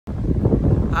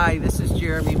Hi, this is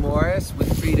Jeremy Morris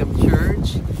with Freedom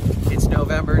Church. It's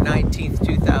November 19th,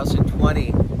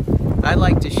 2020. I'd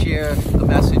like to share a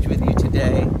message with you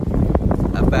today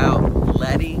about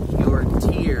letting your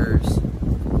tears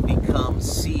become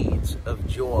seeds of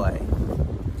joy.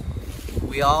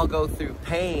 We all go through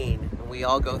pain and we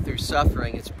all go through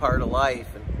suffering. It's part of life,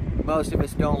 and most of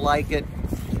us don't like it.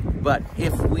 But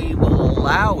if we will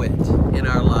allow it in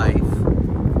our life,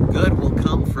 good will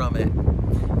come from it.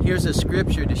 Here's a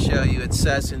scripture to show you. It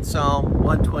says in Psalm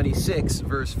 126,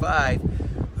 verse 5,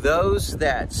 "Those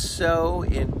that sow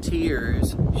in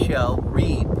tears shall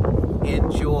reap in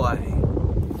joy."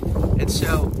 And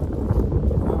so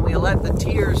when we let the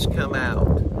tears come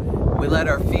out, we let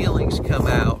our feelings come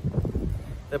out,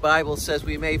 the Bible says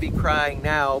we may be crying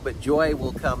now, but joy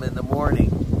will come in the morning.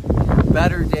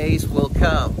 Better days will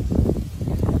come.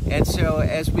 And so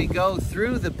as we go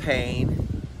through the pain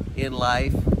in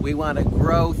life, we want to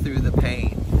grow through the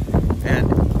pain. And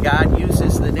God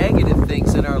uses the negative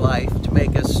things in our life to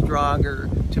make us stronger,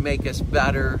 to make us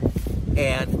better,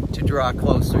 and to draw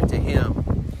closer to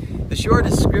Him. The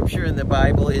shortest scripture in the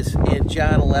Bible is in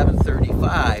John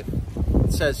 11:35.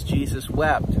 It says Jesus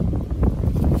wept.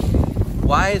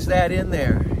 Why is that in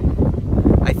there?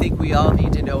 I think we all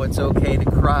need to know it's okay to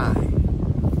cry.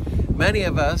 Many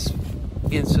of us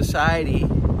in society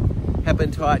have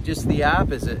been taught just the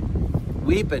opposite.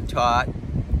 We've been taught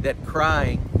that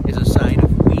crying is a sign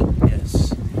of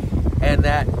weakness and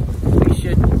that we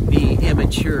shouldn't be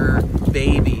immature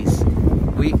babies.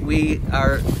 We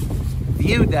are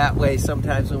viewed that way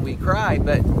sometimes when we cry,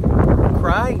 but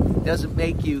crying doesn't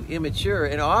make you immature,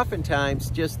 and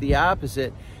oftentimes just the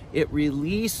opposite. It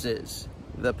releases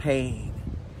the pain.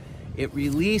 It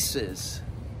releases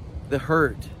the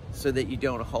hurt so that you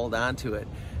don't hold on to it.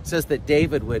 It says that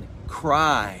David would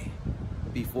cry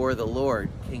before the Lord,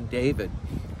 King David.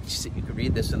 You can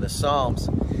read this in the Psalms.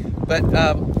 But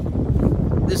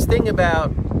this thing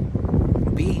about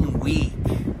being weak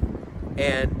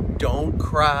and don't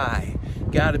cry,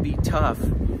 gotta be tough.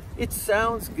 It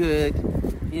sounds good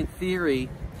in theory,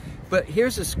 but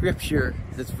here's a scripture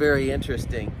that's very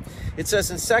interesting. It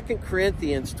says in 2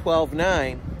 Corinthians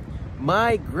 12:9,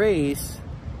 "My grace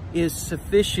is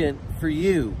sufficient for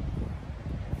you.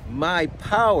 My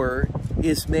power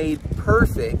is made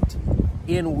perfect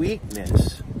in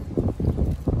weakness."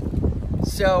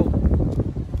 So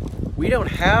we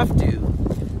don't have to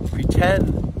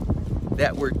pretend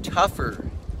that we're tougher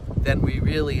than we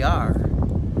really are.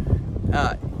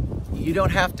 You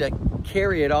don't have to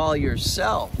carry it all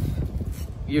yourself.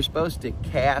 You're supposed to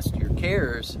cast your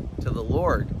cares to the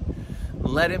Lord.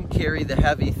 Let Him carry the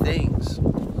heavy things,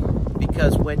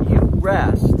 because when you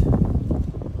rest,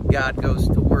 God goes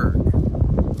to work.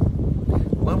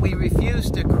 When we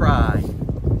refuse to cry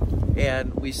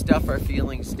and we stuff our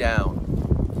feelings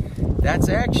down, that's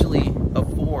actually a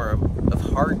form of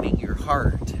hardening your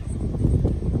heart.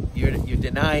 You're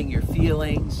denying your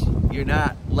feelings. You're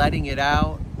not letting it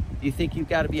out. You think you've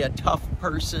got to be a tough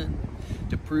person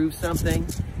to prove something.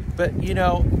 But you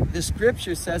know, the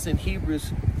scripture says in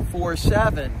Hebrews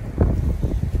 4:7,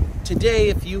 "Today,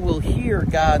 if you will hear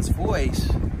God's voice,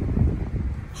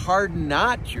 harden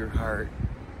not your heart."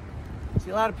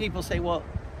 See, a lot of people say, well,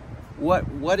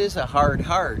 what is a hard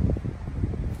heart?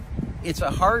 It's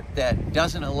a heart that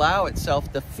doesn't allow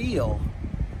itself to feel,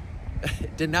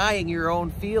 denying your own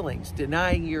feelings,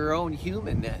 denying your own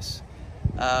humanness,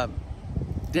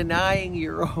 denying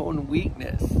your own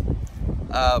weakness.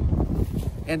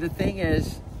 And the thing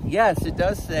is, yes, it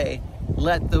does say,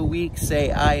 "Let the weak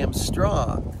say, I am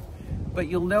strong." But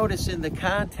you'll notice in the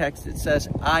context it says,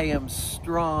 "I am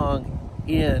strong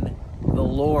in the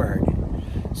Lord."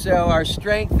 So our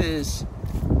strength is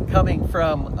coming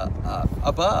from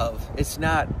above. It's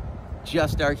not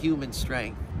just our human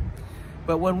strength.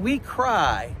 But when we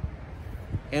cry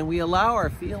and we allow our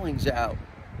feelings out,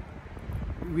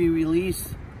 we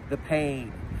release the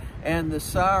pain and the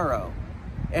sorrow,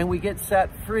 and we get set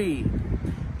free.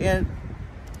 And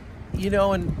you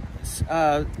know, in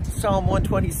Psalm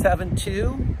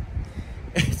 127:2,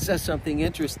 it says something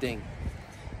interesting.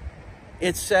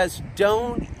 It says,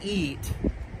 "Don't eat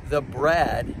the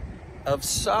bread of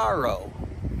sorrow."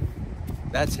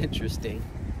 That's interesting.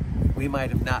 We might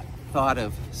have not thought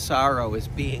of sorrow as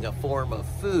being a form of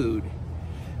food.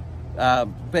 But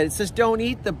it says, don't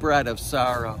eat the bread of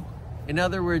sorrow. In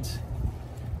other words,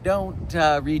 don't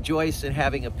rejoice in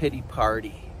having a pity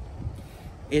party.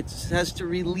 It says to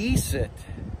release it.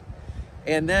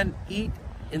 And then eat,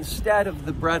 instead of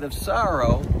the bread of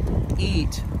sorrow,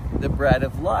 eat the bread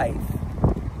of life.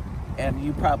 And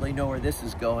you probably know where this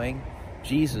is going.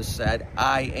 Jesus said,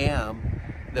 "I am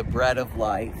the bread of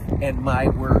life, and my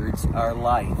words are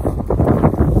life.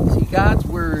 See, God's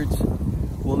words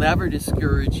will never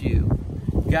discourage you.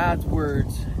 God's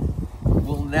words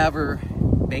will never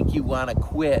make you want to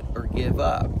quit or give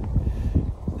up.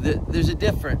 There's a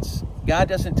difference. God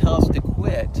doesn't tell us to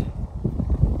quit.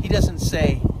 He doesn't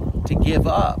say to give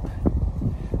up,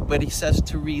 but he says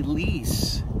to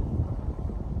release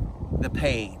the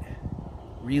pain.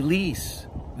 Release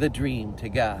the dream to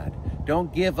God.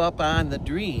 Don't give up on the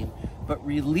dream, but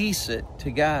release it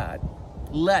to God.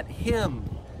 Let him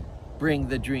bring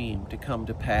the dream to come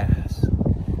to pass.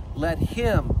 Let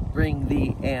him bring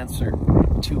the answer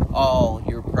to all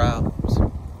your problems.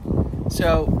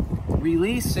 So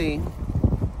releasing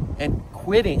and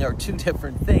quitting are two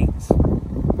different things.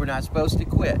 We're not supposed to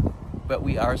quit, but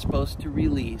we are supposed to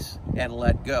release and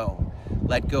let go.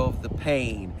 Let go of the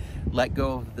pain. Let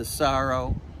go of the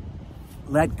sorrow.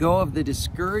 Let go of the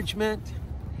discouragement.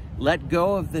 Let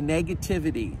go of the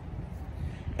negativity.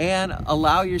 And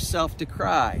allow yourself to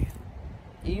cry.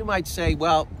 You might say,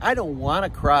 well, I don't want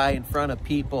to cry in front of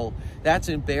people. That's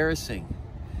embarrassing.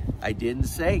 I didn't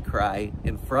say cry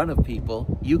in front of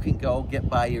people. You can go get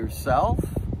by yourself,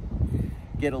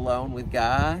 get alone with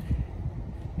God,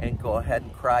 and go ahead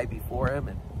and cry before him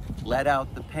and let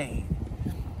out the pain.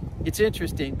 It's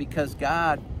interesting because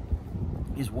God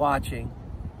is watching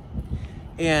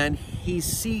and he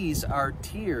sees our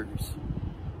tears.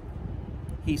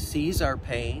 He sees our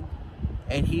pain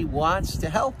and he wants to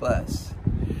help us.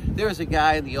 There's a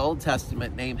guy in the Old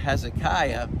Testament named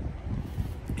Hezekiah,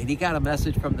 and he got a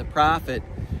message from the prophet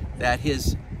that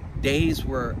his days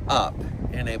were up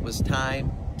and it was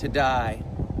time to die.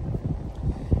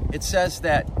 It says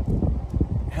that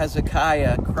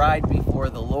Hezekiah cried before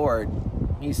the Lord.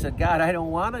 He said, God, I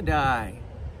don't want to die.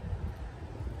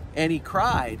 And he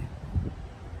cried.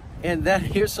 And then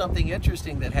here's something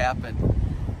interesting that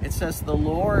happened. It says, the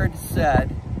Lord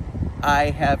said, I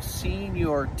have seen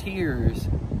your tears,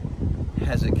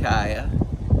 Hezekiah,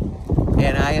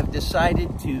 and I have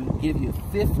decided to give you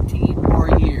 15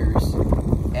 more years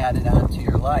added onto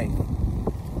your life.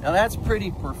 Now that's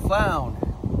pretty profound.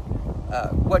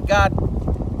 What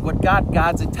got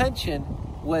God's attention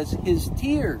was his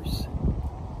tears.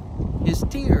 His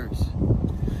tears.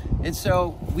 And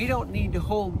so we don't need to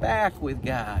hold back with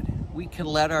God. We can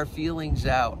let our feelings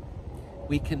out.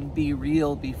 We can be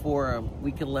real before him.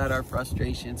 We can let our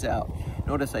frustrations out.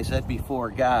 Notice I said before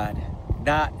God,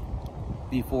 not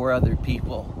before other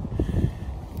people.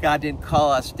 God didn't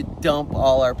call us to dump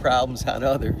all our problems on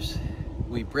others.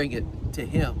 We bring it to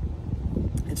him.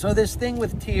 And so this thing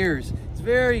with tears, it's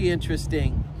very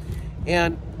interesting.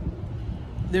 And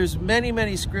there's many,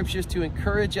 many scriptures to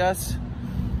encourage us.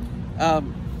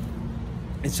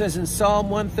 It says in Psalm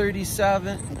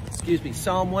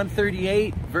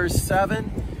 138, verse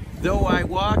 7, though I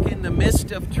walk in the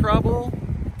midst of trouble,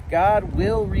 God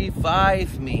will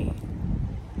revive me.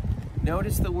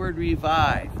 Notice the word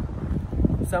revive.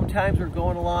 Sometimes we're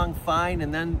going along fine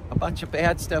and then a bunch of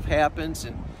bad stuff happens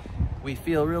and we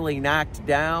feel really knocked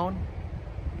down.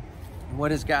 And what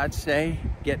does God say?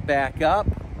 Get back up.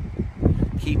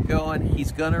 Keep going.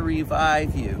 He's going to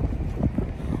revive you.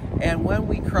 And when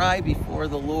we cry before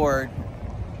the Lord,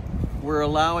 we're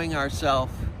allowing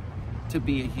ourselves to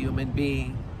be a human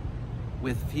being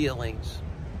with feelings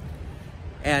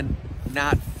and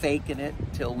not faking it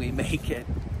till we make it.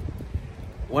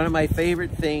 One of my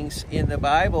favorite things in the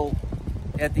Bible,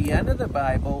 at the end of the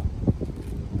Bible,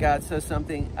 God says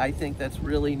something I think that's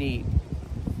really neat.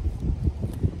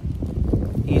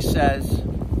 He says,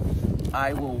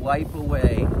 I will wipe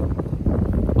away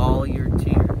all your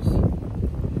tears.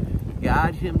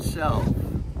 God himself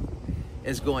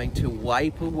is going to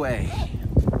wipe away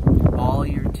all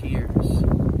your tears.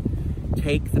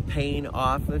 Take the pain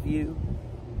off of you.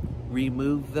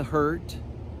 Remove the hurt.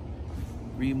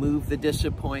 Remove the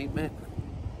disappointment.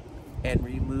 And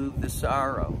remove the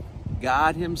sorrow.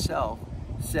 God himself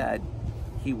said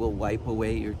he will wipe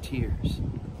away your tears.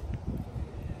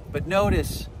 But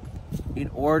notice, in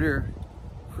order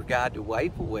for God to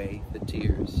wipe away the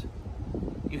tears,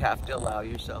 you have to allow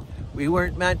yourself. We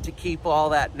weren't meant to keep all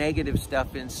that negative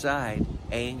stuff inside.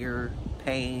 Anger,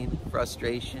 pain,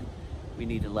 frustration. We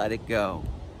need to let it go.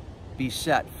 Be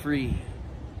set free.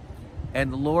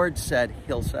 And the Lord said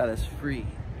he'll set us free.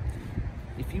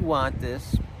 If you want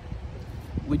this,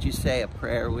 would you say a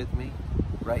prayer with me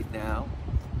right now?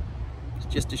 It's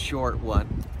just a short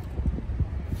one.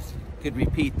 You could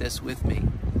repeat this with me.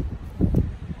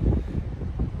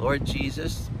 Lord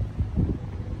Jesus,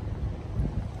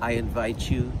 I invite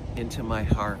you into my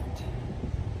heart.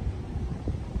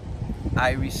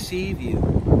 I receive you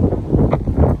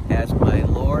as my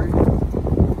Lord,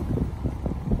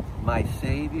 my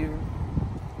Savior,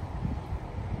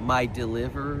 my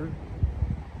deliverer,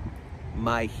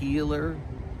 my healer,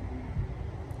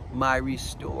 my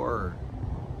restorer.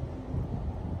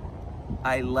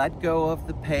 I let go of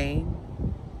the pain.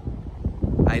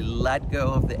 I let go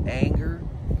of the anger.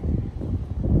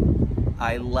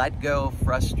 I let go of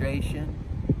frustration.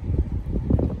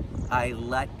 I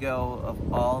let go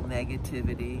of all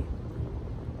negativity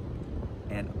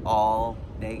and all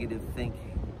negative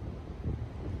thinking.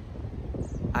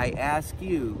 I ask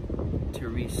you to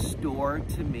restore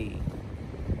to me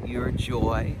your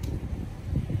joy,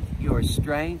 your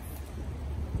strength,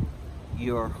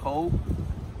 your hope,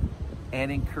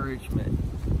 and encouragement,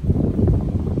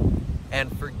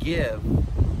 and forgive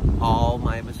all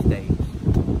my mistakes.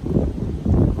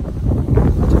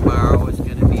 Tomorrow is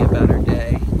going to be a better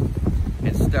day,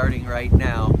 and starting right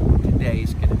now, today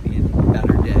is going to be a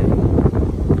better day.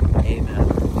 Amen.